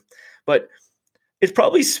time, but it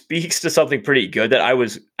probably speaks to something pretty good that I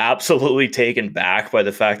was absolutely taken back by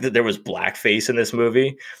the fact that there was blackface in this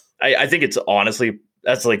movie. I think it's honestly,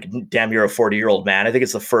 that's like, damn, you're a 40-year-old man. I think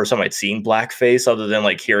it's the first time I'd seen blackface other than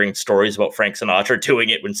like hearing stories about Frank Sinatra doing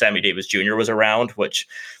it when Sammy Davis Jr. was around, which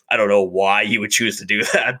I don't know why he would choose to do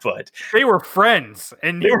that, but they were friends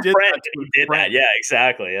and they were friends. He did that. Yeah,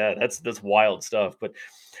 exactly. Yeah, that's wild stuff. But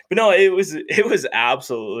no, it was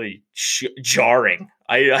absolutely jarring.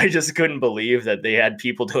 I just couldn't believe that they had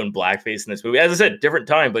people doing blackface in this movie. As I said, different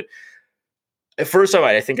time, but the first time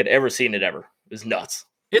I think I'd ever seen it ever. It was nuts.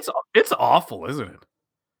 It's awful, isn't it?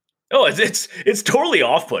 Oh, it's totally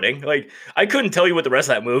off-putting. Like, I couldn't tell you what the rest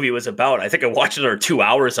of that movie was about. I think I watched another 2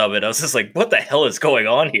 hours of it. I was just like, what the hell is going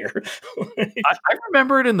on here? I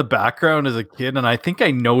remember it in the background as a kid, and I think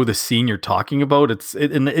I know the scene you're talking about.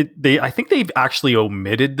 I think they've actually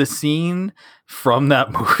omitted the scene from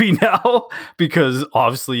that movie now because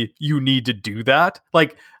obviously you need to do that.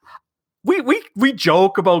 Like, we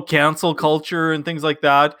joke about cancel culture and things like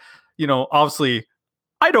that. Obviously,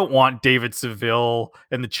 I don't want David Seville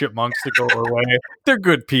and the Chipmunks to go away. They're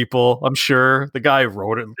good people, I'm sure. The guy who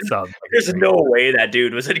wrote it sounds like there's no way that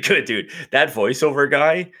dude was a good dude. That voiceover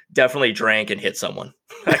guy definitely drank and hit someone.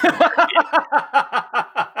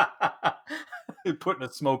 Putting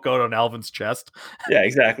a smoke out on Alvin's chest. Yeah,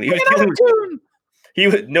 exactly.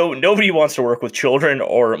 Nobody wants to work with children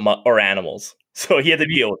or animals, so he had to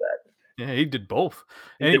deal with that. Yeah, he did both.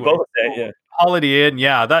 Anyway, yeah. Holiday Inn,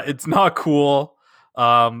 it's not cool.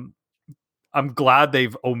 I'm glad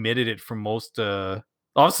they've omitted it from most.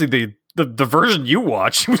 Obviously, the version you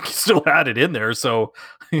watched, we still had it in there. So,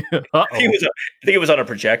 I think it was on a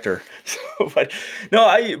projector. But no,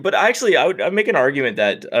 I would make an argument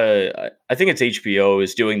that I think it's HBO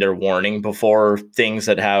is doing their warning before things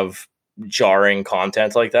that have jarring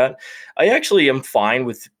content like that. I actually am fine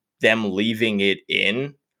with them leaving it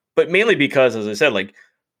in, but mainly because, as I said, like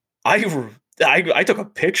I took a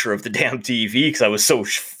picture of the damn TV because I was so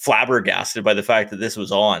flabbergasted by the fact that this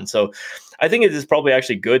was on. So I think it is probably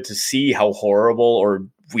actually good to see how horrible or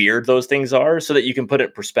weird those things are so that you can put it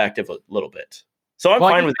in perspective a little bit. So I'm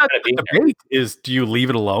fine with that. The debate is, do you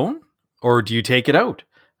leave it alone or do you take it out?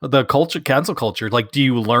 The cancel culture, like, do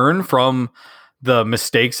you learn from the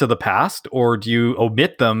mistakes of the past or do you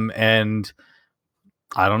omit them? And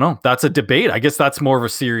I don't know. That's a debate. I guess that's more of a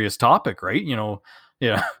serious topic, right?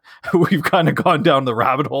 Yeah, we've kind of gone down the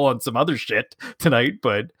rabbit hole on some other shit tonight,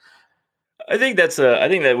 but I think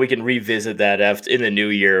that we can revisit that in the new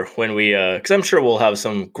year when we, because I'm sure we'll have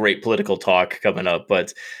some great political talk coming up.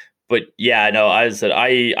 But yeah, no, as I said,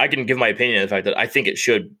 I can give my opinion on the fact that I think it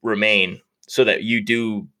should remain so that you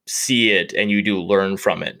do see it and you do learn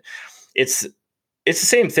from it. It's the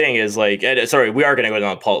same thing as like, sorry, we are going to go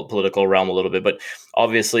down the political realm a little bit, but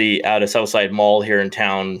obviously at a Southside Mall here in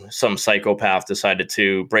town, some psychopath decided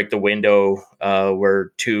to break the window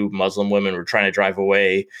where two Muslim women were trying to drive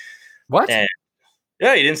away. What? And,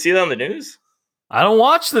 yeah, you didn't see that on the news? I don't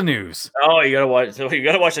watch the news. Oh, you gotta watch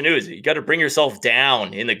the news. You got to bring yourself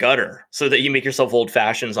down in the gutter so that you make yourself old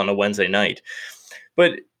fashions on a Wednesday night.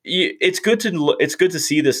 But it's good to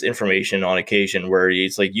see this information on occasion where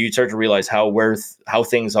it's like you start to realize how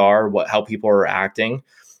things are, how people are acting,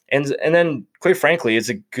 And then, quite frankly, it's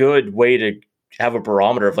a good way to have a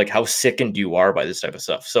barometer of like how sickened you are by this type of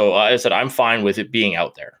stuff. So I said I'm fine with it being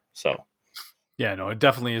out there. So yeah, no, it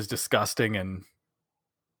definitely is disgusting, and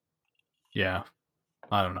yeah,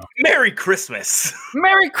 I don't know. Merry Christmas.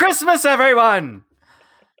 Merry Christmas, everyone!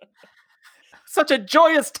 Such a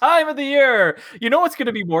joyous time of the year. You know what's going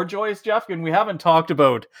to be more joyous, Jeff? And we haven't talked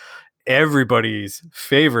about everybody's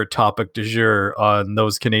favorite topic du jour on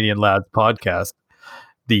Those Canadian Lads podcast,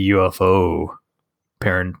 the UFO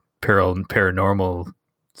paranormal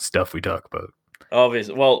stuff we talk about.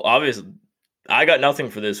 Obviously, I got nothing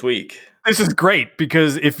for this week. This is great,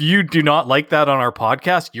 because if you do not like that on our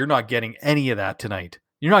podcast, you're not getting any of that tonight.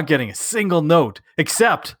 You're not getting a single note,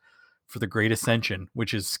 except for the Great Ascension,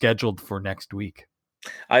 which is scheduled for next week.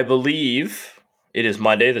 I believe it is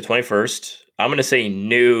Monday, the 21st. I'm going to say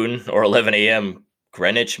noon or 11 a.m.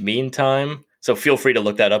 Greenwich Mean Time. So feel free to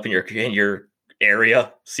look that up in your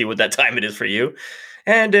area, see what that time it is for you.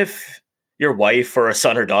 And if your wife or a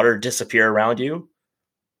son or daughter disappear around you,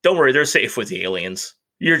 don't worry, they're safe with the aliens.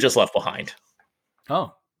 You're just left behind.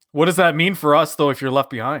 Oh, what does that mean for us, though, if you're left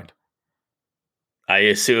behind? I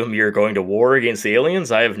assume you're going to war against the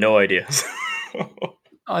aliens? I have no idea.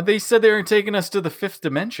 They said they were taking us to the fifth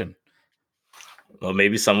dimension. Well,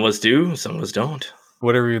 maybe some of us do, some of us don't.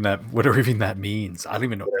 Whatever even that means. I don't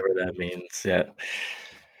even know. Whatever that means, yeah.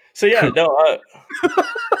 So yeah, no.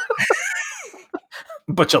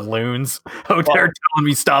 Bunch of loons out there telling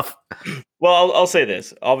me stuff. Well, I'll say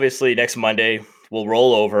this. Obviously, next Monday, we'll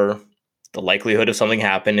roll over. The likelihood of something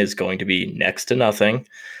happen is going to be next to nothing.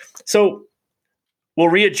 So we'll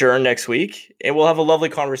re-adjourn next week, and we'll have a lovely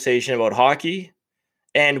conversation about hockey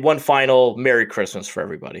and one final Merry Christmas for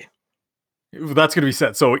everybody. That's going to be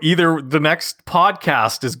set. So either the next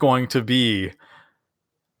podcast is going to be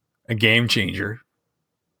a game changer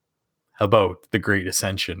about the Great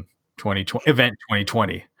Ascension 2020 event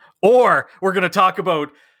 2020, or we're going to talk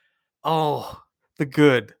about the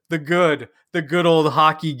good old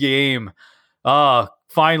hockey game.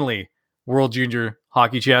 Finally, World Junior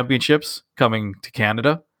Hockey Championships coming to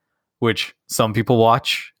Canada, which some people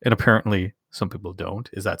watch and apparently some people don't.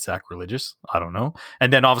 Is that sacrilegious? I don't know.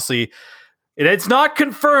 And then obviously it's not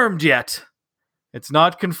confirmed yet.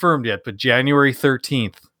 But January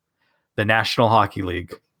 13th, the National Hockey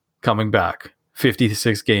League coming back.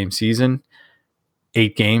 56 game season,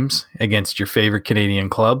 8 games against your favorite Canadian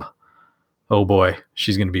club. Oh boy,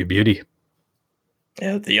 she's going to be a beauty.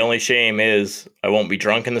 Yeah, the only shame is I won't be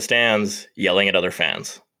drunk in the stands yelling at other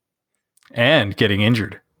fans. And getting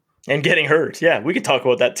injured. And getting hurt. Yeah, we could talk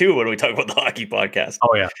about that too when we talk about the hockey podcast.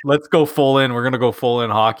 Oh yeah, let's go full in. We're going to go full in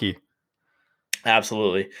hockey.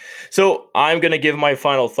 Absolutely. So I'm going to give my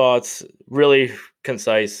final thoughts, really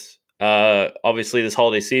concise. Obviously, this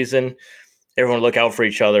holiday season, everyone look out for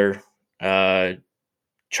each other. Try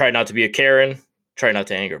not to be a Karen. Try not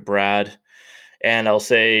to anger Brad. And I'll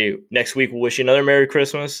say next week we'll wish you another Merry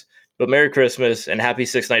Christmas. But Merry Christmas and Happy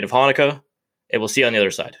 6th Night of Hanukkah. And we'll see you on the other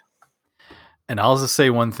side. And I'll just say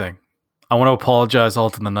one thing. I want to apologize all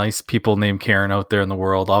to the nice people named Karen out there in the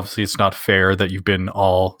world. Obviously, it's not fair that you've been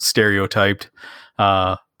all stereotyped.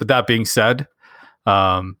 But that being said,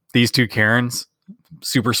 these two Karens,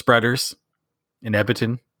 super spreaders in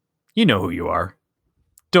Edmonton, you know who you are.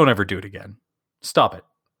 Don't ever do it again. Stop it.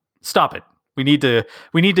 We need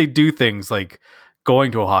to do things like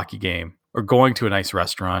going to a hockey game or going to a nice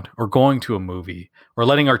restaurant or going to a movie or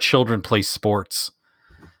letting our children play sports.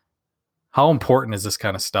 How important is this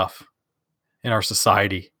kind of stuff in our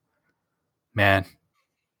society? Man,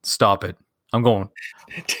 stop it. I'm going.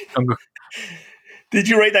 Did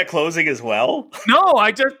you write that closing as well? No,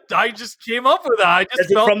 I just came up with that. I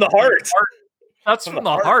just felt from the heart. That's from the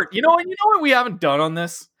heart. You know what we haven't done on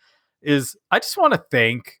this is I just want to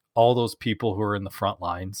thank all those people who are in the front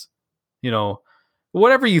lines. You know,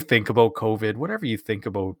 whatever you think about COVID, whatever you think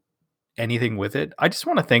about anything with it, I just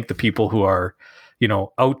want to thank the people who are,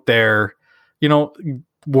 out there,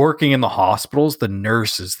 working in the hospitals, the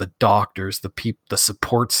nurses, the doctors, the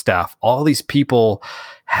support staff. All these people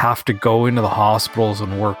have to go into the hospitals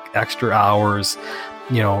and work extra hours.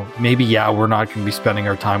 Maybe, we're not going to be spending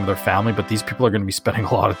our time with our family, but these people are going to be spending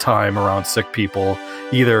a lot of time around sick people,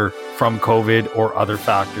 either from COVID or other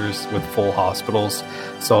factors with full hospitals.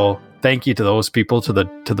 So thank you to those people, to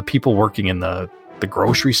the people working in the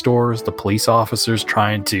grocery stores, the police officers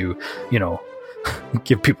trying to,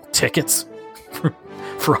 give people tickets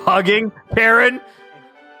for hugging. Karen,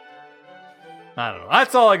 I don't know.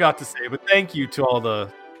 That's all I got to say, but thank you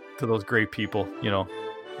to those great people,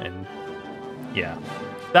 and yeah,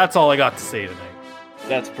 that's all I got to say tonight.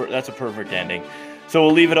 That's a perfect ending. So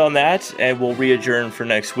we'll leave it on that, and we'll re-adjourn for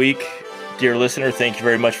next week. Dear listener, thank you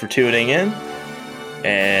very much for tuning in,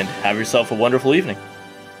 and have yourself a wonderful evening.